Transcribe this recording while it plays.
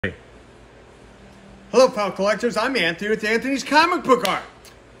Hello, fellow collectors. I'm Anthony with Anthony's Comic Book Art.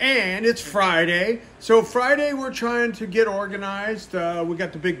 And it's Friday. So Friday, we're trying to get organized. We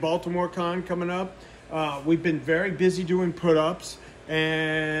got the big Baltimore con coming up. We've been very busy doing put-ups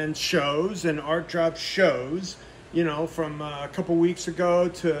and shows and art drop shows, you know, from a couple weeks ago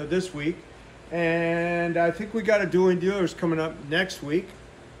to this week. And I think we got a Dueling Dealers coming up next week.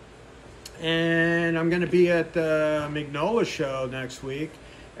 And I'm going to be at the Magnolia show next week.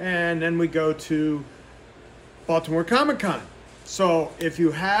 And then we go to Baltimore Comic Con. So if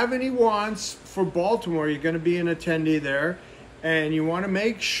you have any wants for Baltimore, you're going to be an attendee there, and you want to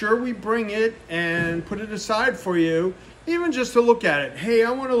make sure we bring it and put it aside for you, even just to look at it. Hey,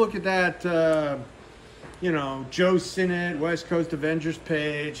 I want to look at that, you know, Joe Sinnott, West Coast Avengers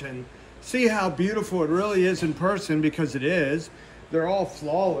page, and see how beautiful it really is in person, because it is. They're all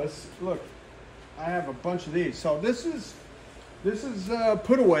flawless. Look, I have a bunch of these. So this is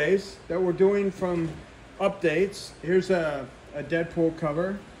putaways that we're doing from updates. Here's a Deadpool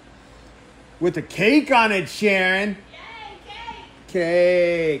cover with a cake on it, Sharon. Yay,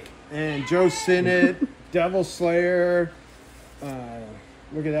 cake! And Joe Sinnott, Devil Slayer.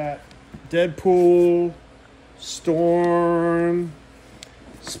 Look at that. Deadpool, Storm,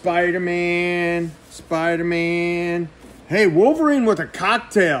 Spider-Man. Hey, Wolverine with a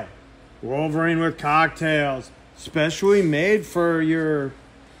cocktail. Wolverine with cocktails. Specially made for your,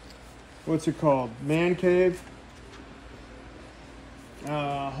 what's it called? Man cave.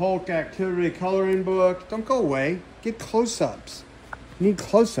 Hulk activity coloring book. Don't go away. Get close-ups. You need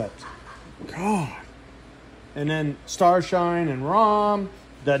close-ups. God. And then Starshine and Rom.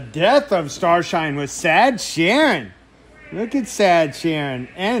 The death of Starshine with Sad Sharon. Look at Sad Sharon.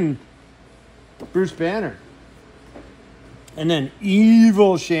 And Bruce Banner. And then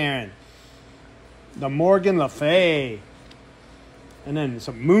Evil Sharon. The Morgan Le Fay. And then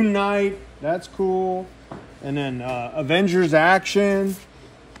some Moon Knight. That's cool. And then Avengers Action.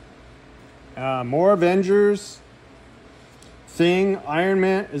 More Avengers. Thing. Iron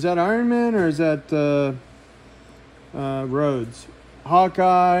Man. Is that Iron Man or is that Rhodes?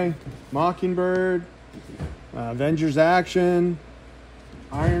 Hawkeye. Mockingbird. Avengers Action.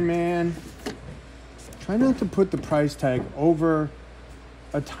 Iron Man. Try not to put the price tag over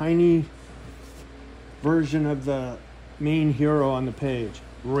a tiny version of the main hero on the page.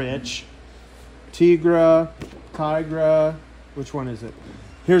 Rich. Tigra. Which one is it?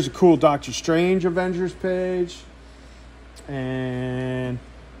 Here's a cool Doctor Strange Avengers page. And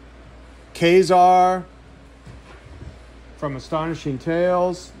Kazar from Astonishing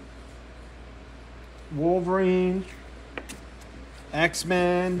Tales. Wolverine.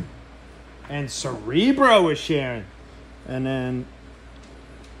 X-Men. And Cerebro is Sharon. And then,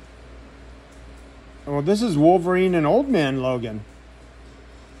 well, this is Wolverine and Old Man Logan.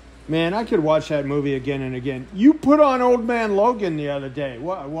 Man, I could watch that movie again and again. You put on Old Man Logan the other day.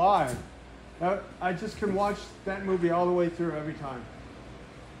 Why? I just can watch that movie all the way through every time.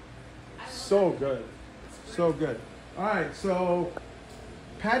 So good. So good. All right, so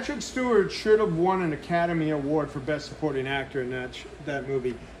Patrick Stewart should have won an Academy Award for Best Supporting Actor in that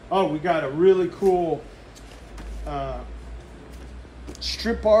movie. Oh, we got a really cool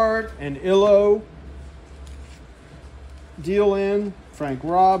strip art and illo deal in. Frank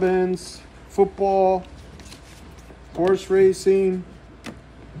Robbins, football, horse racing,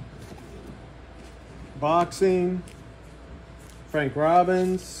 boxing, Frank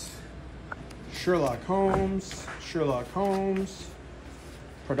Robbins, Sherlock Holmes,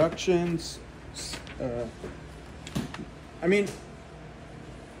 Productions. I mean,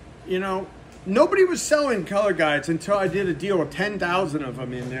 you know, nobody was selling color guides until I did a deal with 10,000 of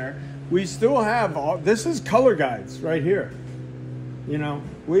them in there. We still have this is color guides right here. You know,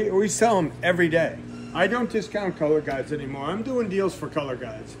 we sell them every day. I don't discount color guides anymore. I'm doing deals for color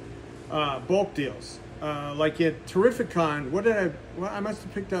guides, bulk deals. Like at Terrificon, I must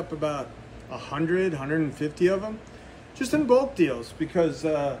have picked up about 150 of them, just in bulk deals, because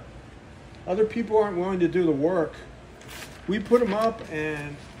other people aren't willing to do the work. We put them up,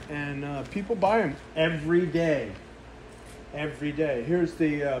 and people buy them every day. Every day. Here's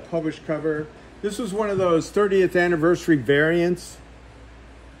the published cover. This was one of those 30th anniversary variants.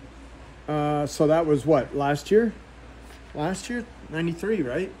 So that was what, last year? 93,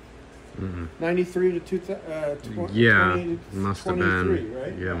 right? Mm-hmm. 93 to 2000. Yeah, must have been.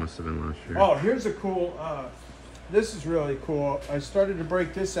 Right? Yeah, must have been last year. Oh, here's a cool. This is really cool. I started to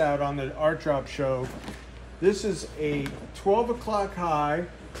break this out on the Art Drop show. This is a 12 o'clock high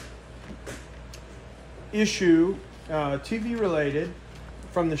issue, TV related,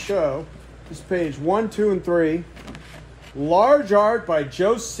 from the show. This is page 1, 2, and 3. Large art by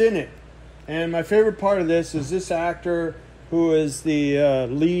Joe Sinnott. And my favorite part of this is this actor who is the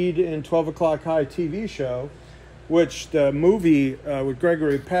lead in 12 O'Clock High TV show, which the movie with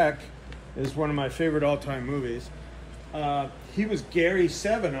Gregory Peck is one of my favorite all-time movies. He was Gary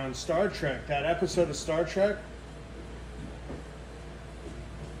Seven on Star Trek, that episode of Star Trek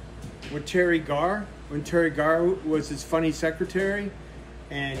with Terry Garr, when Terry Garr was his funny secretary,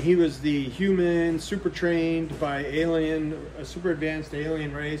 and he was the human, super trained by a super advanced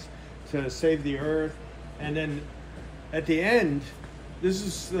alien race to save the Earth. And then at the end, this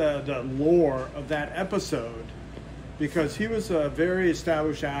is the lore of that episode, because he was a very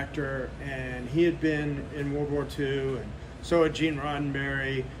established actor, and he had been in World War II, and so had Gene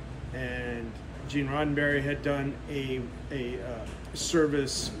Roddenberry, and Gene Roddenberry had done a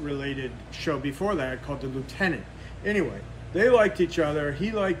service-related show before that called The Lieutenant. Anyway, they liked each other,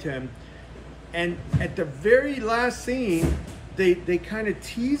 he liked him, and at the very last scene, they kind of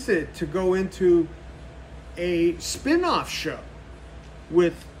tease it to go into a spin-off show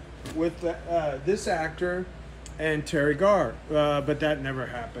with this actor and Terry Garr, but that never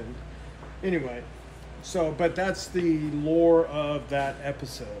happened. Anyway, but that's the lore of that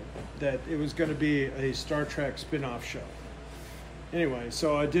episode, that it was going to be a Star Trek spin-off show. Anyway,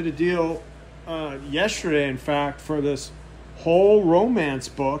 so I did a deal yesterday, in fact, for this whole romance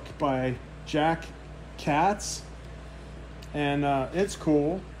book by Jack Katz, and it's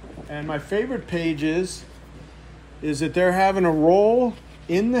cool. And my favorite pages is that they're having a roll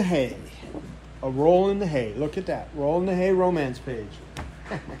in the hay. A roll in the hay. Look at that. Roll in the hay romance page.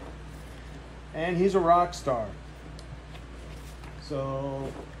 And he's a rock star.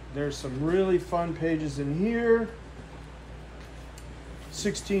 So there's some really fun pages in here.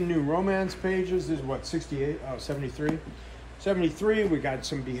 16 new romance pages. This is what, 68? Oh, 73. 73, we got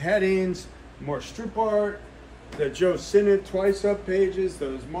some beheadings, more strip art, the Joe Sinnott twice up pages,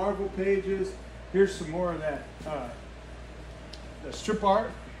 those Marvel pages. Here's some more of that, the strip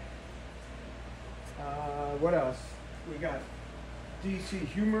art. What else? We got DC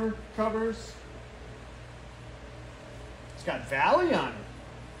Humor covers. It's got Valley on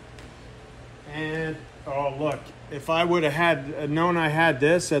it. And, oh, look, if I would have known I had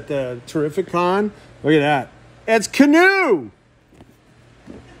this at the Terrific Con, look at that. It's Canoe!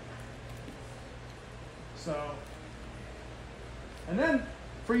 So, and then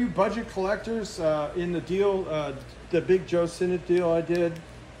for you budget collectors, in the deal, the big Joe Sinnott deal I did,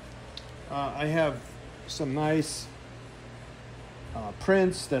 I have some nice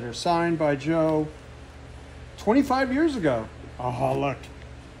prints that are signed by Joe 25 years ago. Oh, look.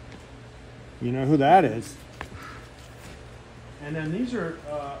 You know who that is. And then these are,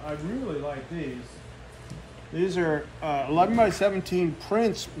 I really like these. These are 11 by 17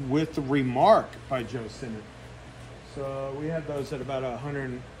 prints with the remark by Joe Sinnott. So we had those at about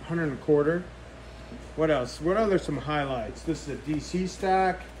 100 and a quarter. What else? What other some highlights? This is a DC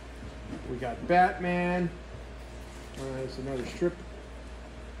stack. We got Batman. There's another strip.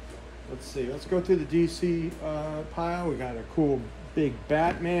 Let's see. Let's go through the DC pile. We got a cool big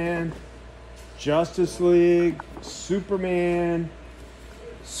Batman, Justice League, Superman,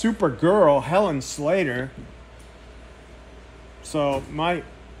 Supergirl, Helen Slater. So my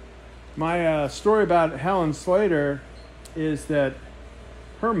story about Helen Slater is that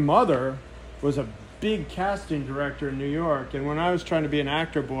her mother was a big casting director in New York, and when I was trying to be an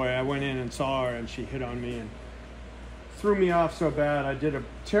actor boy, I went in and saw her, and she hit on me and threw me off so bad. I did a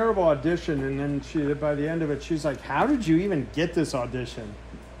terrible audition, and then by the end of it, she's like, "How did you even get this audition?"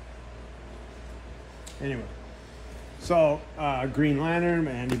 Anyway, so Green Lantern,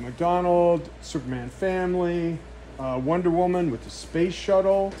 Andy McDonald, Superman Family, Wonder Woman with the space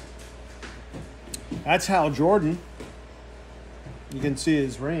shuttle. That's Hal Jordan. You can see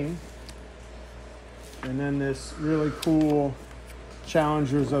his ring. And then this really cool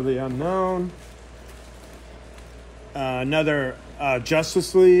Challengers of the Unknown. Another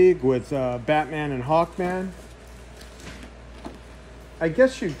Justice League with Batman and Hawkman. I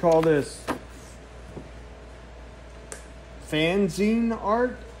guess you'd call this fanzine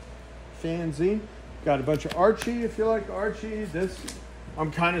art. Fanzine. Got a bunch of Archie, if you like Archie. This,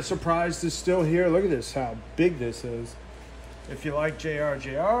 I'm kind of surprised is still here. Look at this, how big this is. If you like JR,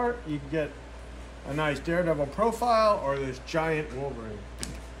 you can get a nice Daredevil profile or this giant Wolverine.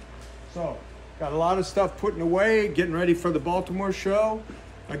 So, got a lot of stuff putting away, getting ready for the Baltimore show.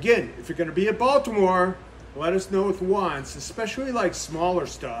 Again, if you're going to be at Baltimore, let us know with wants, especially like smaller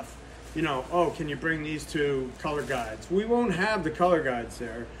stuff. You know, oh, can you bring these to color guides? We won't have the color guides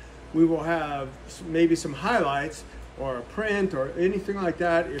there. We will have maybe some highlights or a print or anything like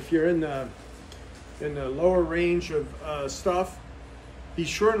that. If you're in the lower range of stuff, be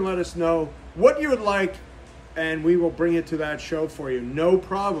sure and let us know what you would like, and we will bring it to that show for you. No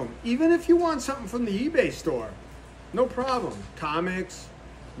problem. Even if you want something from the eBay store, no problem. Comics,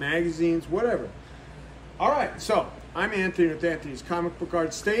 magazines, whatever. All right, so I'm Anthony with Anthony's Comic Book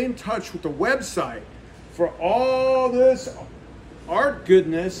Art. Stay in touch with the website for all this art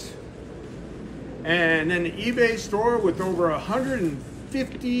goodness. And then the eBay store with over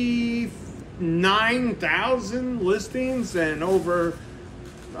 159,000 listings and over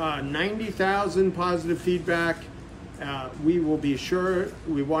 90,000 positive feedback. We will be sure,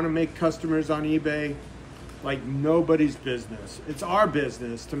 we want to make customers on eBay like nobody's business. It's our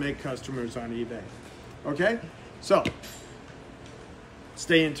business to make customers on eBay. Okay? So,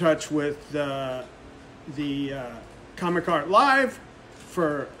 stay in touch with the Comic Art Live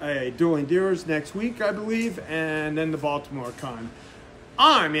for a Dueling Dealers next week, I believe, and then the Baltimore Con.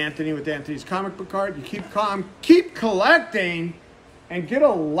 I'm Anthony with Anthony's Comic Book Art. You keep calm, keep collecting, and get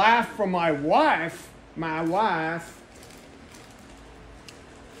a laugh from my wife,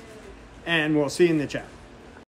 and we'll see you in the chat.